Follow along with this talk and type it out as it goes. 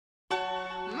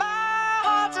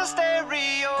a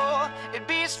stereo, it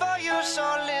beats for you, so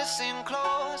listen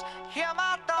close. Hear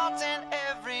my thoughts in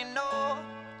every note.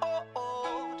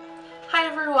 Hi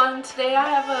everyone, today I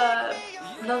have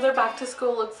another back to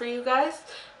school look for you guys.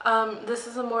 This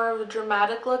is a more of a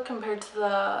dramatic look compared to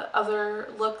the other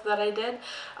look that I did.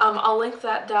 I'll link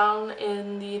that down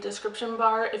in the description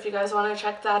bar if you guys want to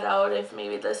check that out, if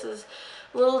maybe this is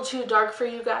a little too dark for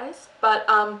you guys. But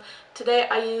today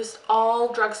I used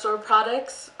all drugstore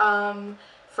products,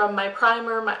 from my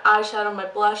primer, my eyeshadow, my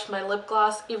blush, my lip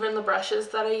gloss, even the brushes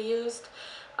that I used.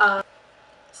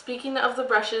 Speaking of the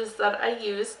brushes that I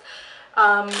used,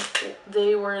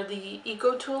 they were the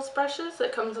EcoTools brushes.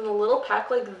 It comes in a little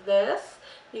pack like this.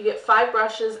 You get 5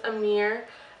 brushes, a mirror,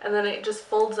 and then it just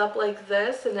folds up like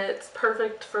this, and it's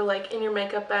perfect for like in your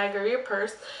makeup bag or your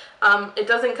purse. It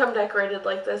doesn't come decorated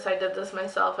like this. I did this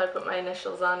myself. I put my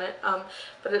initials on it.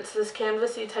 But it's this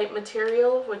canvasy type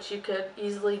material which you could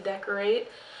easily decorate.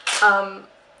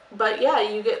 But yeah,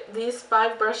 you get these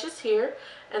 5 brushes here,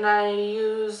 and I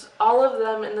use all of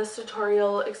them in this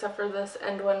tutorial except for this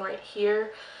end one right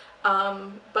here.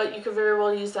 But you could very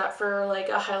well use that for like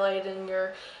a highlight in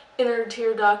your inner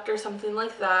tear duct or something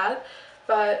like that.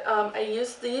 But I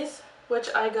used these, which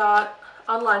I got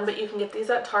online, but you can get these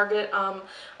at Target. On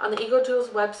the EcoTools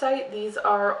website,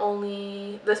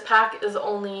 this pack is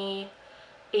only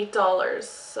 $8,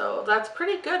 so that's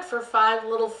pretty good for 5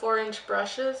 little 4-inch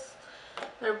brushes.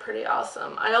 They're pretty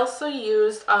awesome. I also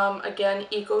used, again,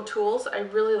 EcoTools. I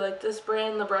really like this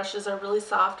brand. The brushes are really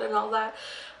soft and all that.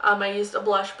 I used a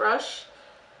blush brush,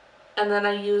 and then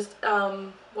I used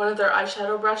one of their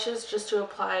eyeshadow brushes just to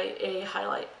apply a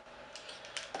highlight.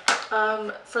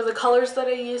 For the colors that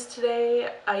I used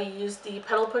today, I used the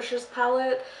Petal Pushers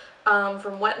palette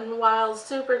from Wet n Wild.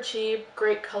 Super cheap,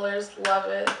 great colors, love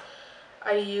it.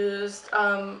 I used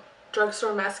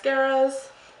drugstore mascaras.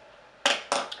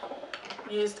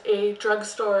 Used a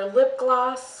drugstore lip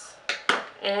gloss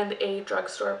and a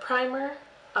drugstore primer.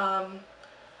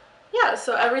 Yeah,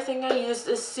 so everything I used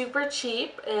is super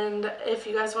cheap, and if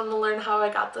you guys want to learn how I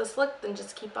got this look, then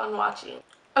just keep on watching.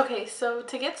 Okay, so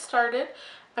to get started,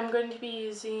 I'm going to be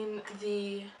using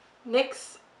the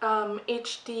NYX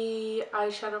HD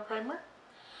eyeshadow primer.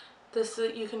 This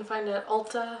you can find at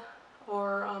Ulta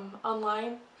or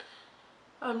online.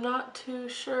 I'm not too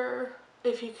sure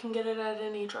if you can get it at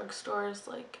any drugstores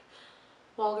like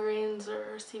Walgreens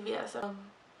or CVS.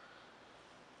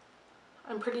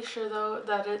 I'm pretty sure though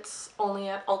that it's only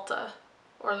at Ulta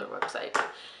or their website.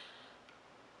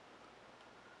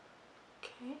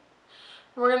 Okay,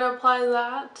 we're going to apply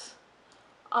that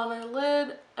on our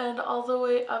lid and all the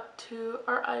way up to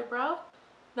our eyebrow.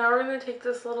 Now we're going to take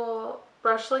this little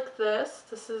brush like this.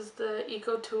 This is the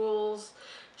EcoTools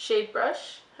shade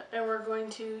brush, and we're going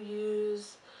to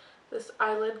use this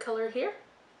eyelid color here.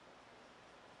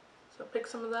 So pick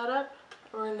some of that up.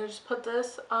 We're going to just put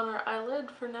this on our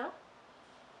eyelid for now.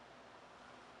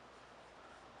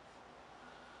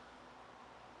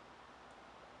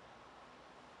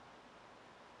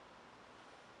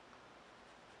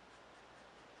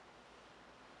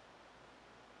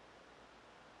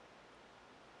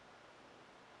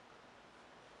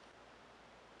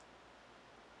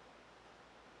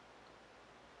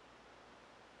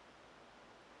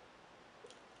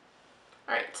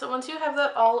 Alright, so once you have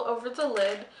that all over the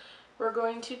lid, we're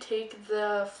going to take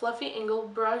the fluffy angle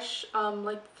brush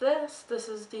like this. This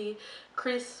is the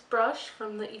crease brush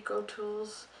from the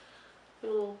EcoTools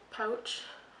little pouch.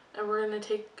 And we're going to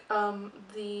take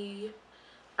the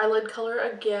eyelid color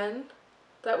again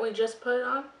that we just put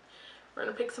on. We're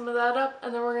going to pick some of that up,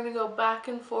 and then we're going to go back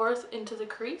and forth into the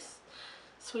crease,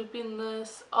 sweeping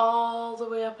this all the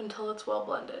way up until it's well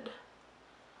blended.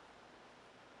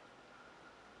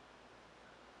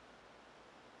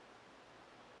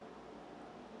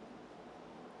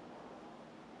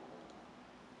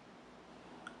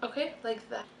 Okay, like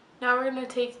that. Now we're going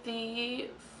to take the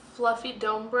fluffy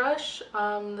dome brush,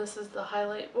 this is the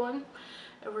highlight one,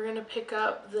 and we're going to pick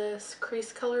up this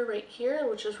crease color right here,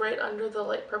 which is right under the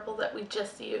light purple that we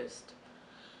just used.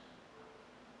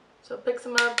 So pick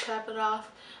some up, tap it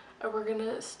off, and we're going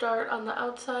to start on the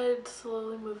outside,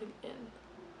 slowly moving in.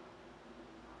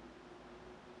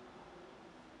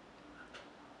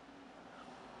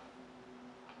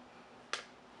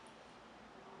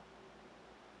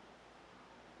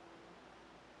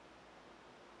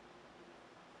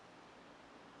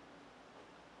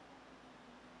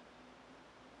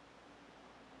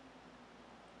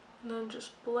 And then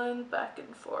just blend back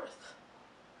and forth.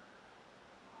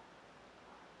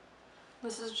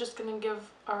 This is just going to give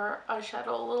our eyeshadow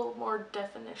a little more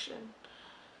definition.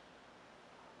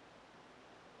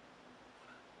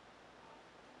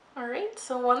 Alright,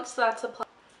 so once that's applied,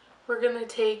 we're going to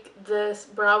take this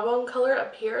brow bone color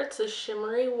up here. It's a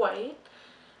shimmery white.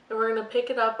 And we're going to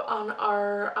pick it up on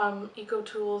our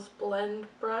EcoTools blend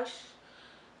brush.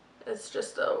 It's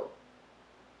just a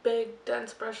big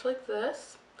dense brush like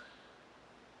this.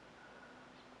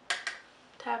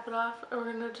 Tap it off, and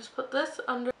we're going to just put this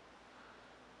under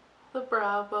the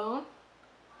brow bone.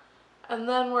 And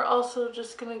then we're also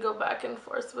just going to go back and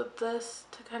forth with this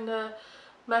to kind of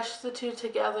mesh the two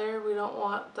together. We don't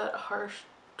want that harsh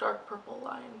dark purple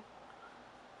line.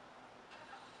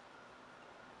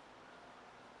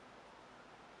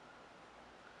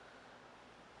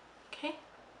 Okay,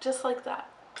 just like that.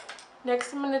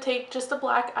 Next I'm going to take just a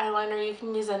black eyeliner. You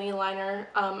can use any liner.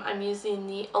 I'm using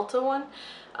the Ulta one.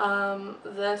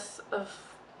 This, of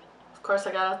course,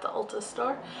 I got at the Ulta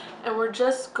store. And we're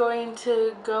just going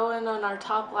to go in on our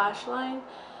top lash line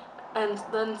and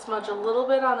then smudge a little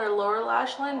bit on our lower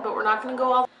lash line, but we're not going to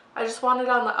go all. I just want it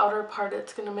on the outer part.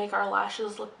 It's going to make our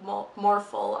lashes look more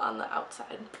full on the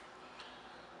outside.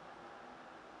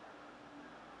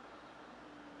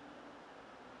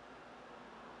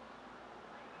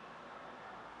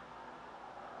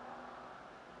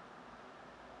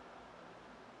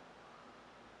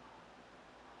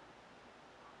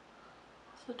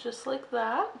 So just like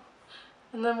that.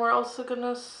 And then we're also going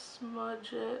to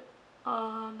smudge it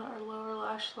on our lower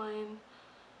lash line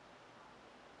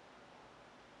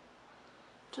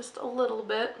just a little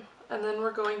bit. And then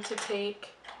we're going to take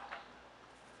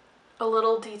a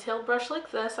little detail brush like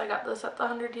this. I got this at the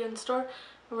 100 yen store.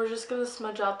 And we're just going to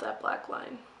smudge out that black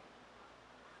line.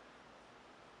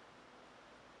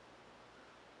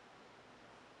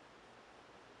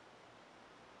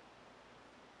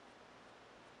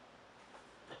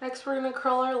 Next we're going to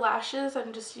curl our lashes.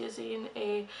 I'm just using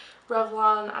a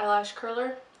Revlon eyelash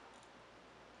curler.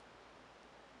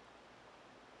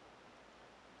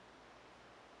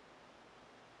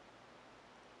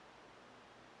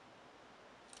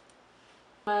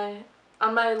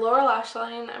 On my lower lash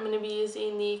line, I'm going to be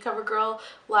using the CoverGirl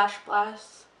Lash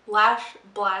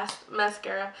Blast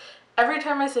mascara. Every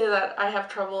time I say that, I have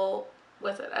trouble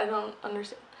with it. I don't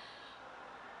understand.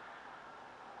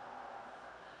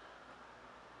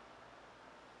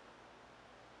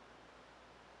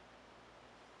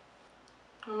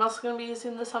 I'm also going to be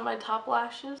using this on my top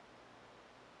lashes.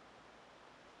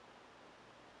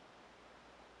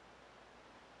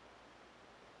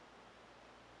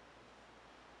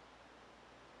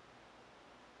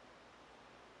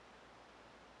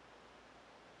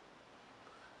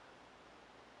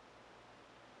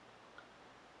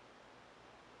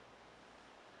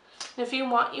 If you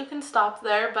want, you can stop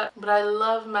there, but I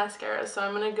love mascara, so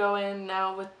I'm going to go in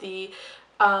now with the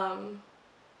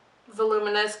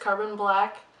Voluminous Carbon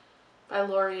Black by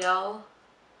L'Oreal.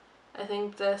 I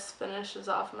think this finishes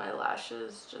off my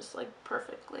lashes just like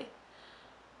perfectly.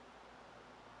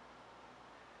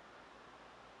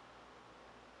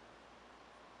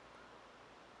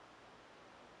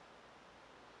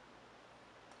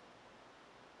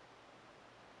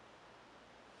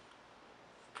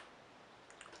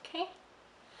 Okay,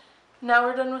 now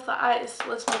we're done with the eyes.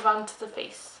 Let's move on to the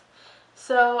face.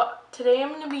 So today I'm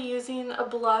going to be using a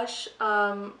blush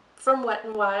from Wet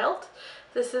n Wild.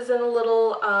 This is in a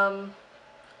little, I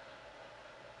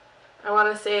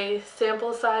want to say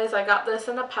sample size. I got this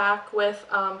in a pack with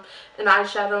an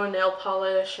eyeshadow and nail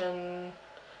polish and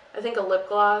I think a lip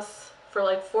gloss for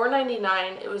like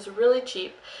 $4.99. It was really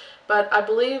cheap, but I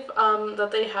believe that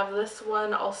they have this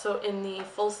one also in the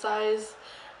full size,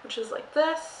 which is like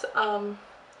this.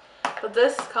 But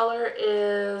this color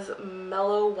is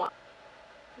Mellow Wine.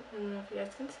 I don't know if you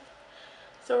guys can see.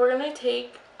 So we're going to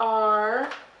take the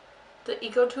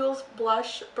EcoTools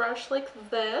blush brush like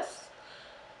this,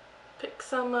 pick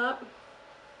some up,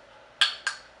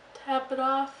 tap it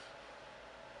off,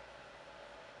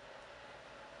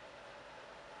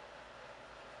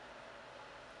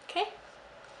 okay,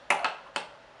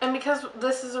 and because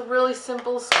this is a really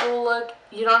simple school look,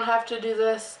 you don't have to do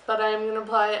this, but I'm going to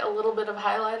apply a little bit of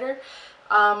highlighter.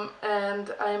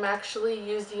 And I'm actually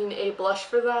using a blush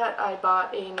for that. I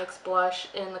bought a NYX blush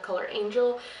in the color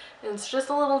Angel, and it's just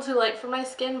a little too light for my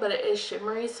skin, but it is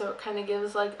shimmery, so it kind of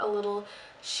gives like a little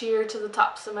sheer to the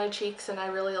tops of my cheeks, and I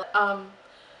really like.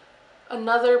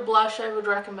 Another blush I would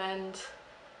recommend,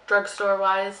 drugstore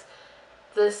wise,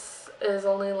 this is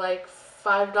only like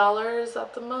 $5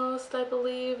 at the most, I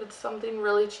believe. It's something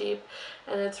really cheap,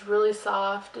 and it's really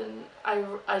soft, and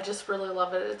I just really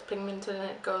love it. It's pigmented and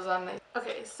it goes on nice.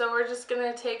 Okay, so we're just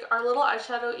gonna take our little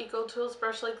eyeshadow EcoTools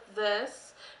brush like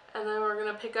this, and then we're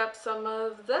gonna pick up some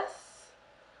of this,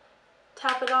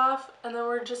 tap it off, and then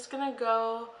we're just gonna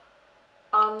go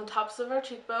on the tops of our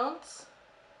cheekbones.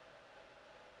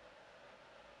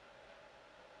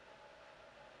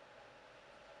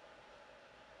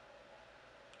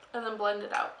 And then blend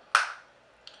it out.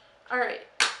 Alright,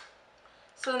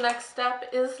 so the next step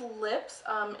is lips.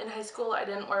 In high school I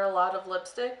didn't wear a lot of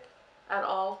lipstick at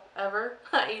all, ever.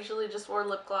 I usually just wore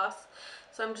lip gloss.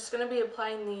 So I'm just going to be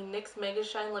applying the NYX Mega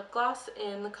Shine Lip Gloss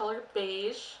in the color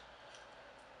Beige.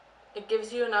 It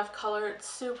gives you enough color. It's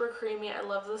super creamy. I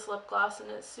love this lip gloss and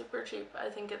it's super cheap. I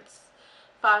think it's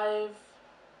 $5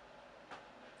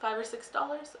 or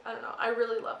 $6. I don't know. I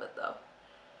really love it though.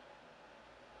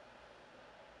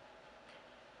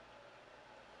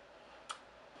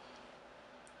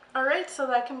 Alright, so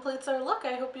that completes our look.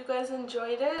 I hope you guys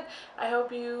enjoyed it. I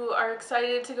hope you are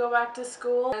excited to go back to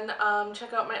school, and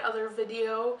check out my other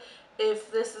video if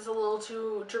this is a little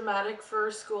too dramatic for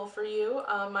school for you.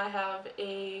 I have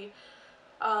a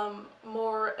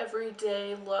more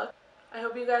everyday look. I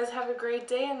hope you guys have a great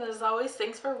day, and as always,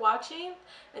 thanks for watching,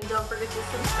 and don't forget to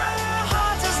subscribe.